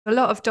A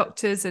lot of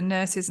doctors and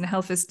nurses and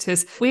health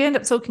visitors, we end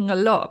up talking a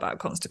lot about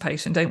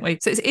constipation, don't we?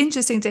 So it's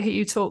interesting to hear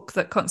you talk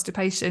that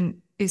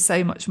constipation is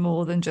so much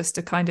more than just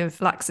a kind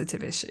of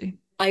laxative issue.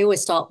 I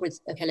always start with,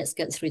 okay, let's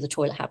get through the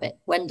toilet habit.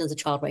 When does a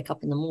child wake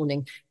up in the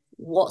morning?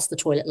 What's the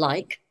toilet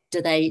like? Do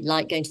they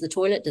like going to the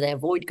toilet? Do they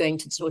avoid going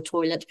to the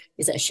toilet?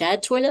 Is it a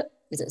shared toilet?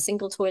 Is it a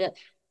single toilet?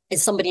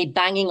 Is somebody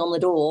banging on the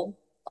door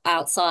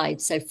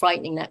outside, so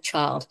frightening that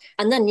child?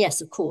 And then,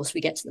 yes, of course,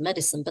 we get to the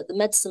medicine, but the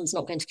medicine's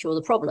not going to cure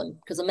the problem,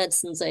 because the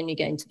medicine's only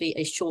going to be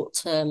a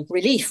short-term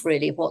relief,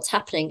 really, of what's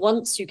happening.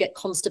 Once you get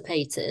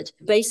constipated,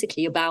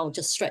 basically your bowel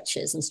just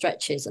stretches and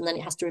stretches, and then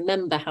it has to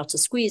remember how to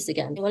squeeze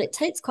again. Well, it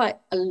takes quite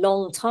a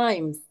long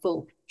time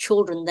for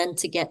children then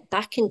to get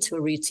back into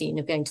a routine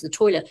of going to the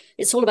toilet.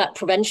 It's all about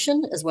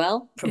prevention as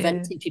well,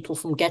 preventing people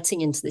from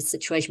getting into this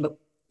situation, but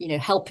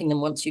helping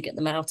them once you get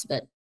them out of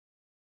it.